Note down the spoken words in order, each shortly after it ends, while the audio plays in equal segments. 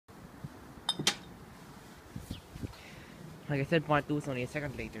Like I said, part 2 is only a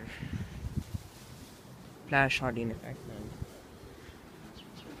second later. Flash hardly in effect, man.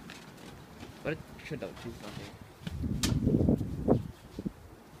 But it should have do something.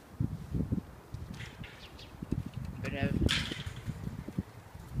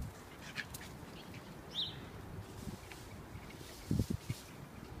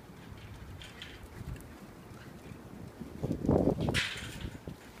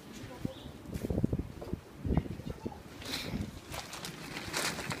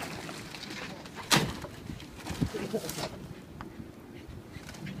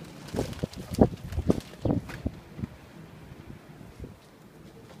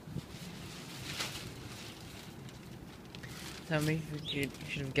 But maybe you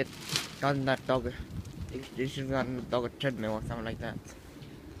should get gotten that dog. You should have gotten the dog a treadmill or something like that.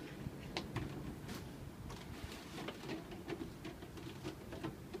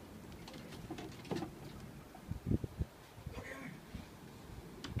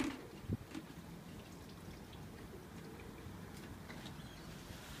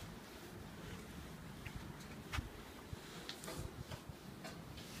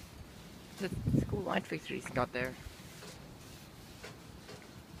 The school light fixture's got there.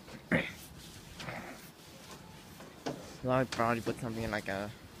 So I would probably put something like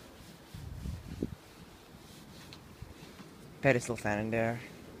a pedestal fan in there.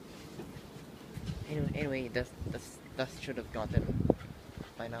 Anyway, dust should have gotten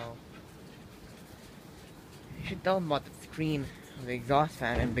by now. You should tell them about the screen, the exhaust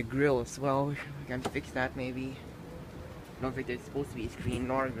fan, and the grill as well. We can fix that maybe. I don't think there's supposed to be a screen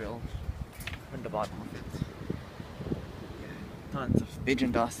nor a grill on the bottom of it. Yeah, tons of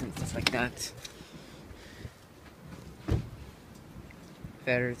pigeon dust and stuff like that.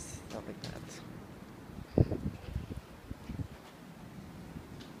 Feathers, stuff like that.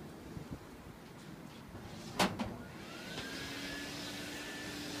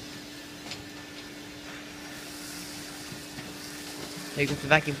 There goes the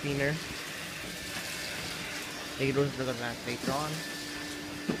vacuum cleaner. Take it over to the back later on.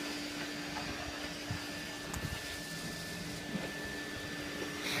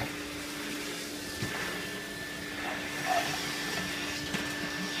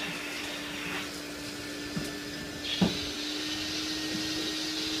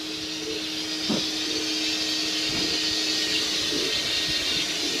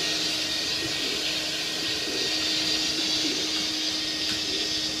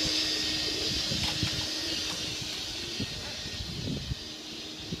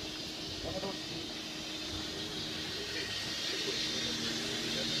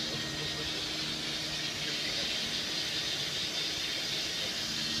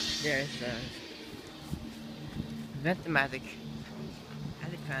 There's a Vent-O-Matic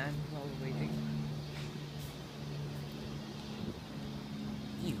attic fan while we're waiting.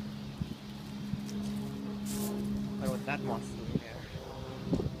 Ew. I wonder what that moss is doing there.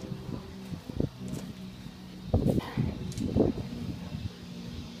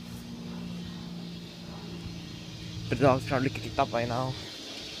 The dog's probably kicked up by now.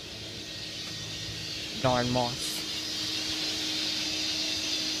 Darn moss.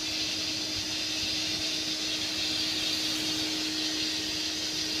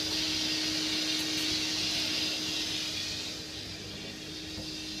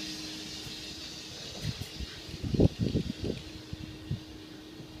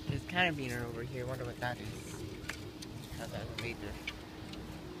 Carabiner over here, wonder what that is. Have that later.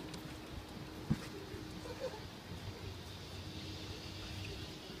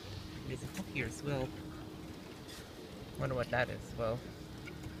 There's a hook here as well. Wonder what that is as well.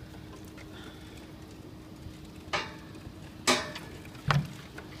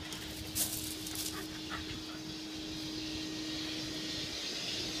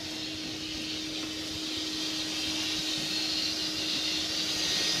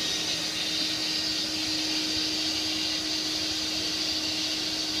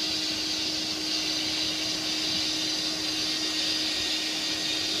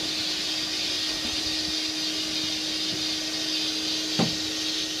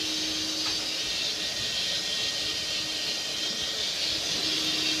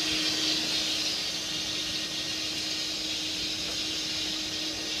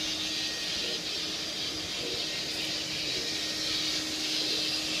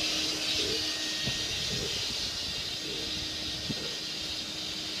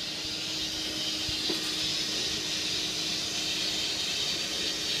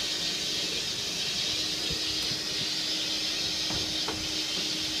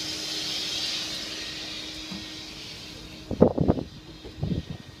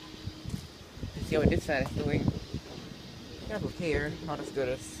 See what this fan is doing. Not okay, not as good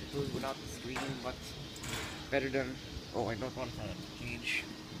as it was without the screen, but better than. Oh, I don't want to find a cage.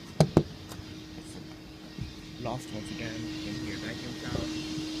 It's lost once again. You can hear vacuum sound.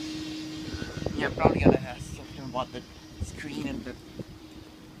 Yeah, I'm probably gonna have something about the screen and the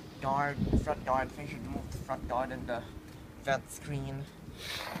guard, the front guard. I think I should remove the front guard and the vent screen.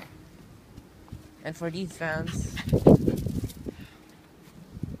 And for these fans,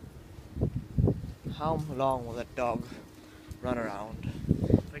 how long will that dog run around?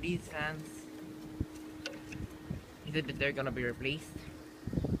 For these fans, he said that they're gonna be replaced.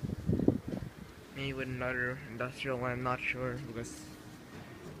 Maybe with another industrial one, I'm not sure, because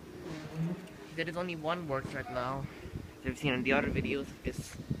there is only one works right now. As I've seen in the other videos of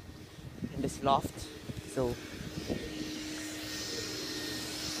this, in this loft. So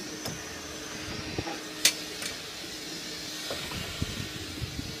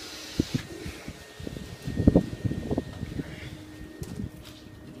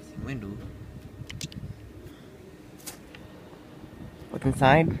window. What's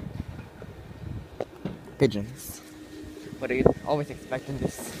inside? Pigeons. What I always expect in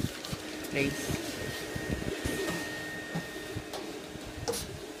this place.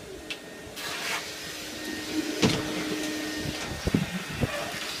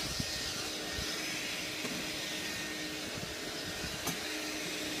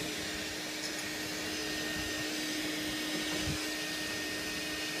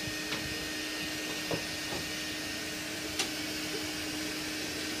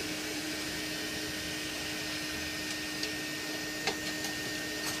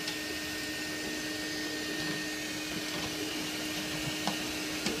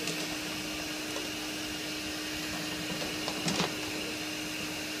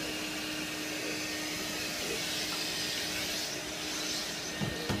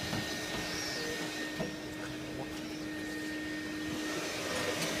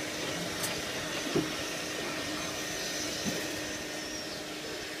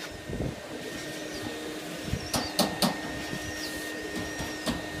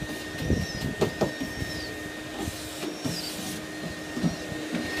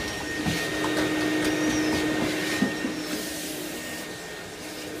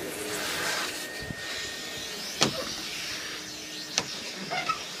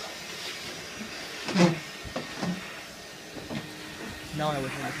 Now I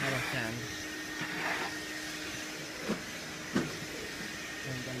wish I was had a fan.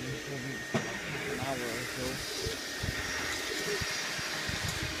 And then maybe an hour or so.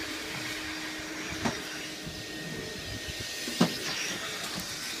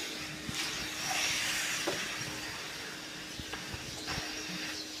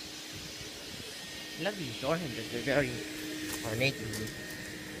 I love these door hinges, they're very ornate.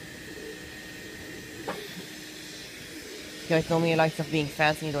 You guys know me, I like stuff being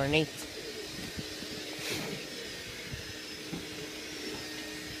fancy and ornate.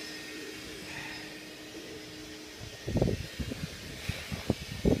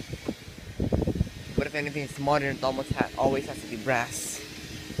 But if anything is modern, it always has to be brass.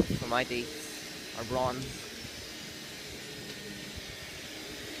 For my taste, or bronze.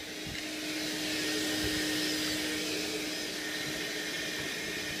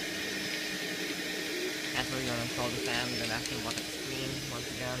 That's where we're gonna install the fan, then after about the screen once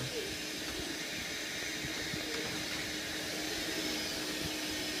again.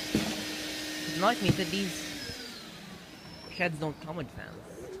 It annoys me that these sheds don't come with fans.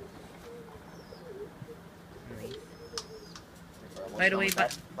 By the way,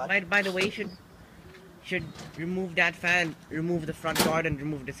 by the way, should remove that fan, remove the front guard, and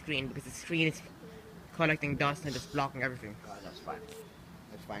remove the screen, because the screen is collecting dust and just blocking everything. That's fine.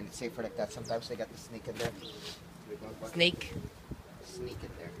 That's fine. It's safer like that. Sometimes they got the snake in there. Snake? Sneak in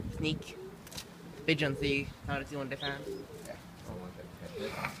there. Sneak. Pigeons, see how to see on the fan? Yeah.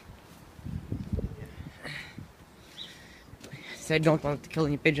 So I don't want to kill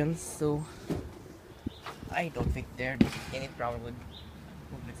any pigeons, so I don't think there's any problem with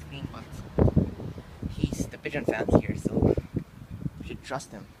moving the screen, but he's the pigeon fans here, so you should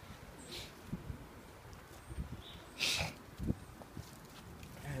trust him.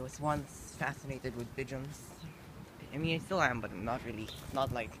 I was once fascinated with pigeons. I mean, I still am, but I'm not really.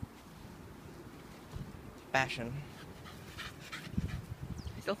 Not like passion.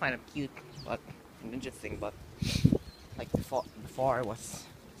 I still find them cute, but interesting. But like before I was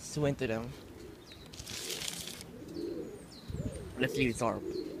so into them. Let's leave this orb.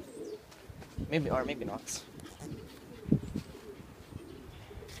 Maybe or maybe not.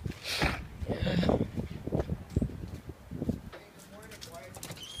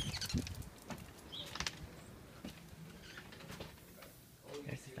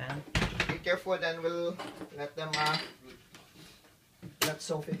 careful, then we'll let them, let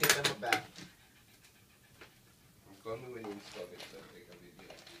Sophie give them a bath. Call me when you install it, so take a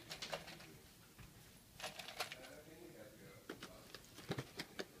video.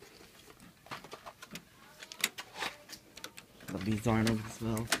 Got these ornaments as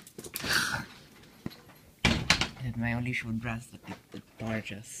well. And my only shoe brass that it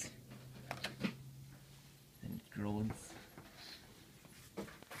torches. And it grows.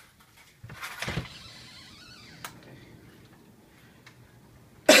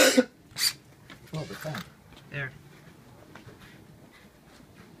 Oh, the fan. There.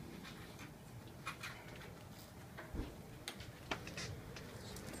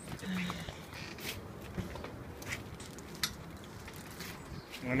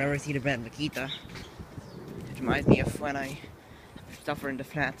 Whenever I see the red Makita, it reminds me of when I suffer in the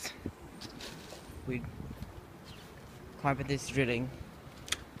flats. We carpet this drilling.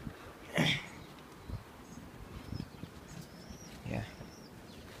 Yeah.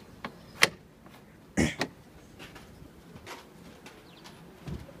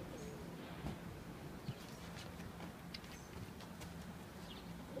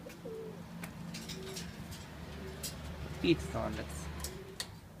 It's on.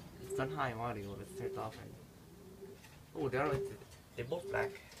 It's on high audio. Let's turn it off. Oh, they're both black,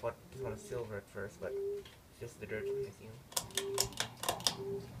 but this one is silver at first, but it's just the dirt I see.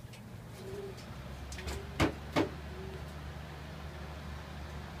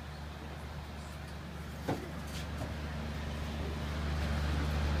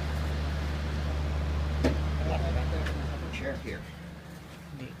 Chair here.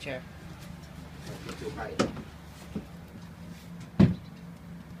 Neat chair. Not too high.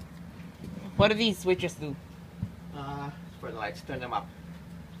 What do these switches do? For the lights, turn them up.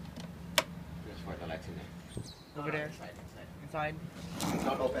 Just for the lights in there. Over there? Inside. Inside?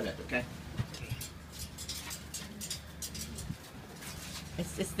 Don't open it, okay?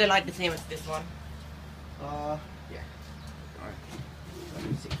 It's still like the same as this one. Yeah. Alright. Let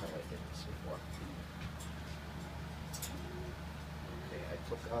me see how I did this before. Okay, I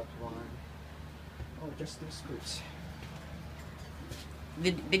took out one. Oh, just two screws.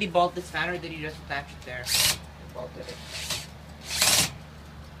 Did he bolt this fan or did he just attach it there? I bolted it.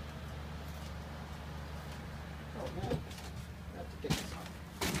 Oh no. I have to take this off.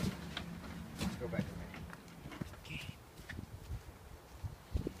 Let's go back to there. Okay.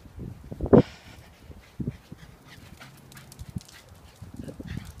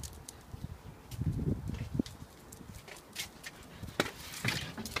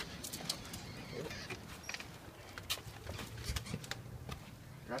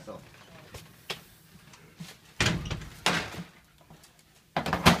 Russell.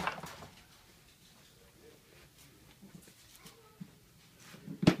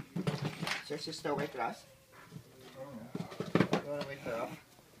 Is your sister awake, Russ? You wanna wake her up?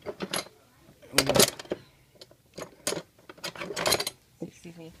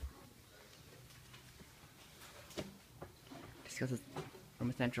 Excuse me. Just because it's from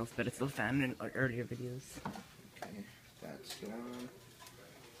Essentials, but it's still found in our earlier videos. Okay, that's one.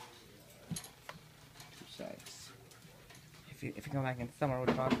 Two sides. If you go back in summer,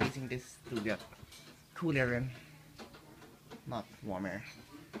 we're probably using this to get cool air in, not warm air.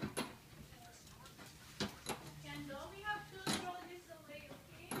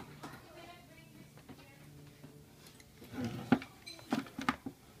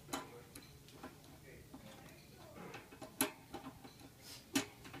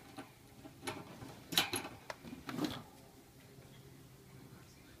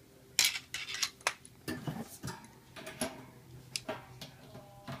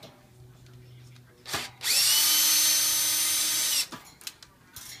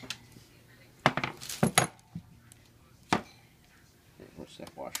 What's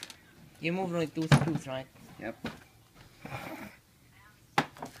that washer? You moved only 2 screws, right? Yep.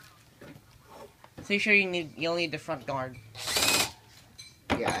 So you sure you only need the front guard?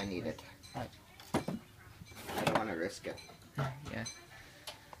 Yeah, I need it. Right. I don't want to risk it. Yeah.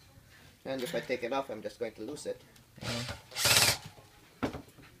 And if I take it off, I'm just going to lose it. Yeah.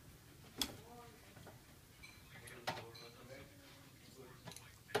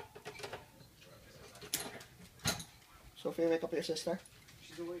 Sophie, wake up your sister.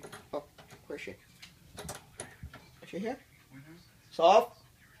 She's awake. Oh, where's she? Is she here? Mm-hmm. Soph?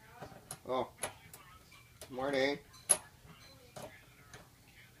 Oh. Morning.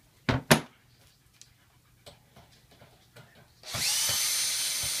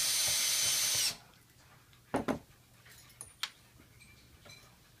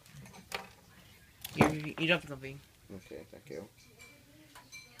 You dropped something. Okay, thank you.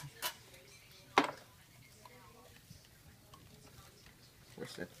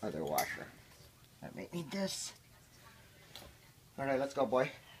 There's that other washer. I may need this. Alright, let's go,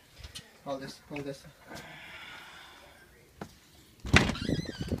 boy. Hold this, hold this.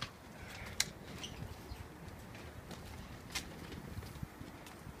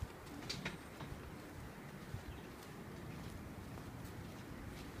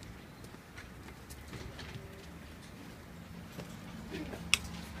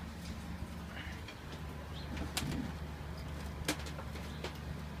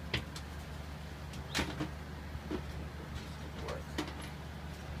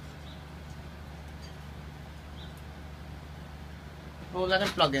 Oh, let him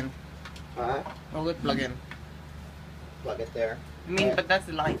plug in. Huh? Oh, let plug in. Plug it there. I mean, Yeah. but that's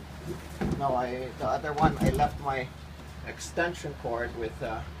the line. No, the other one, I left my extension cord with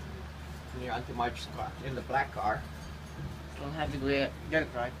near Auntie Marge's car, in the black car. So I'll have to get it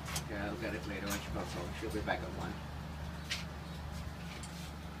right. Yeah, I'll get it later when she comes home. She'll be back at 1.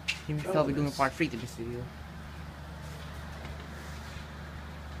 He will be doing a part 3 to this video.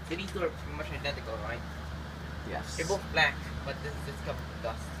 So these two are pretty much identical, right? Yes. They're both black, but this is just covered with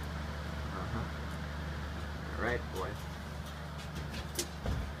dust. Alright, boy.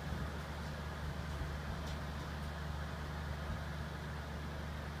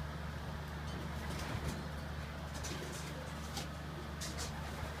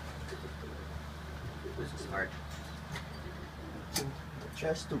 This is hard.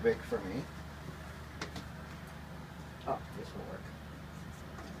 Just too big for me. Oh, this will work.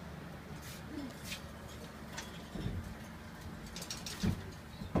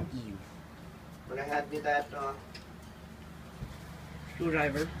 Ew. When I had me that,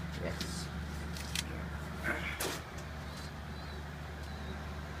 Screwdriver. yes.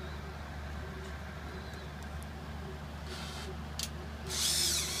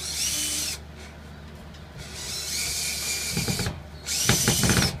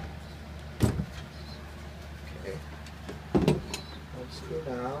 Okay. Let's screw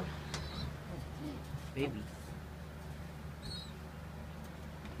down. Baby.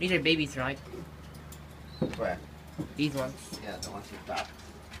 These are babies, right? Where? These ones. Yeah, the ones you top.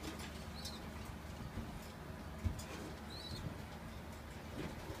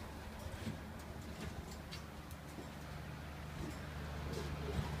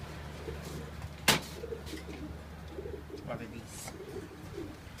 What are these?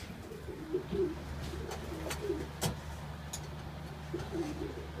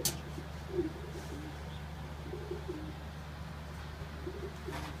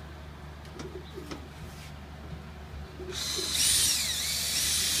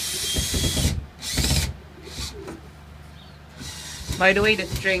 By the way, the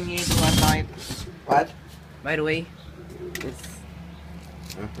string here to one side. What? By the way, this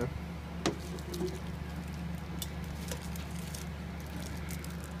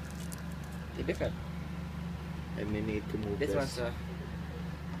they're different. I may need to move This one's I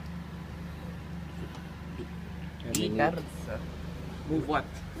may the need- carrots. Move what?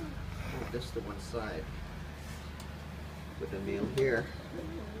 move this to one side. Put a nail here.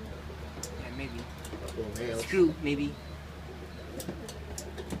 Yeah, maybe. Couple nails. Screw, maybe.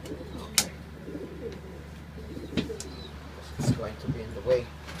 It's going to be in the way.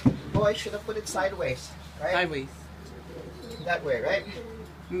 Oh, I should have put it sideways, right? Sideways. That way, right?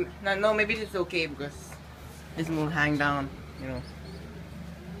 No, maybe this is okay because this will hang down, you know.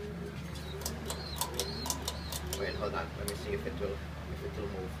 Wait, hold on. Let me see if it will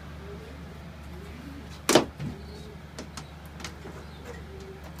move.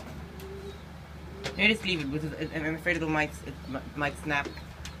 Maybe just leave it because I'm afraid it might snap.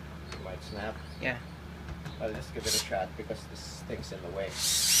 Might snap. Yeah. I'll just give it a shot because this thing's in the way.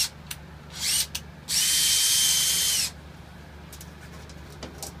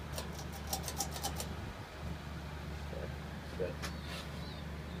 Okay, good.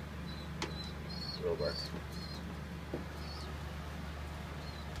 Will work.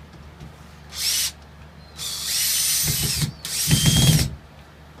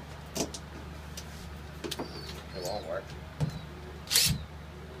 It won't work.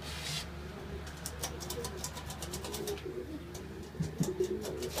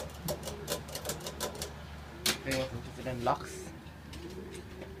 Very well interested in locks.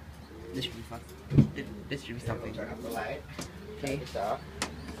 This should be fun. This should be something. Turn off the light. Okay. Turn this off.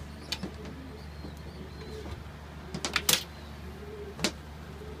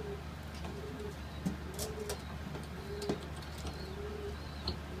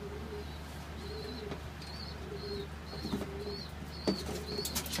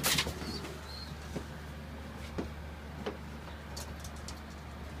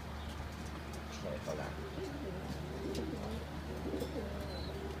 Wait, hold on.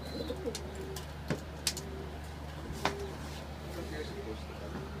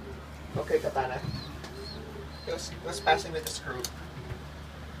 Okay, Katana. He was passing with the screw.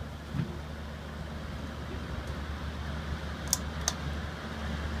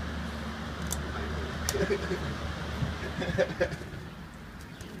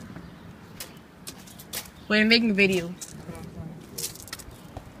 Wait, I'm making a video.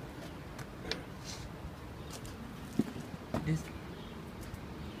 This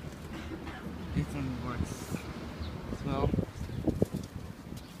one works as well.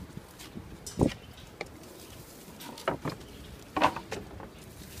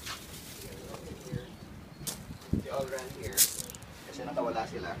 They all ran here. Kasi nakawala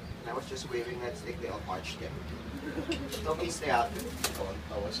sila. And I was just waving that stick, they all marched in. So please stay out.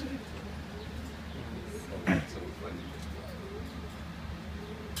 I was so funny.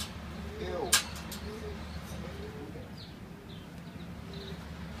 Ew.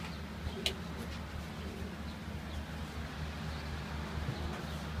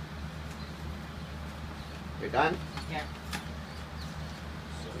 You're done? Yeah.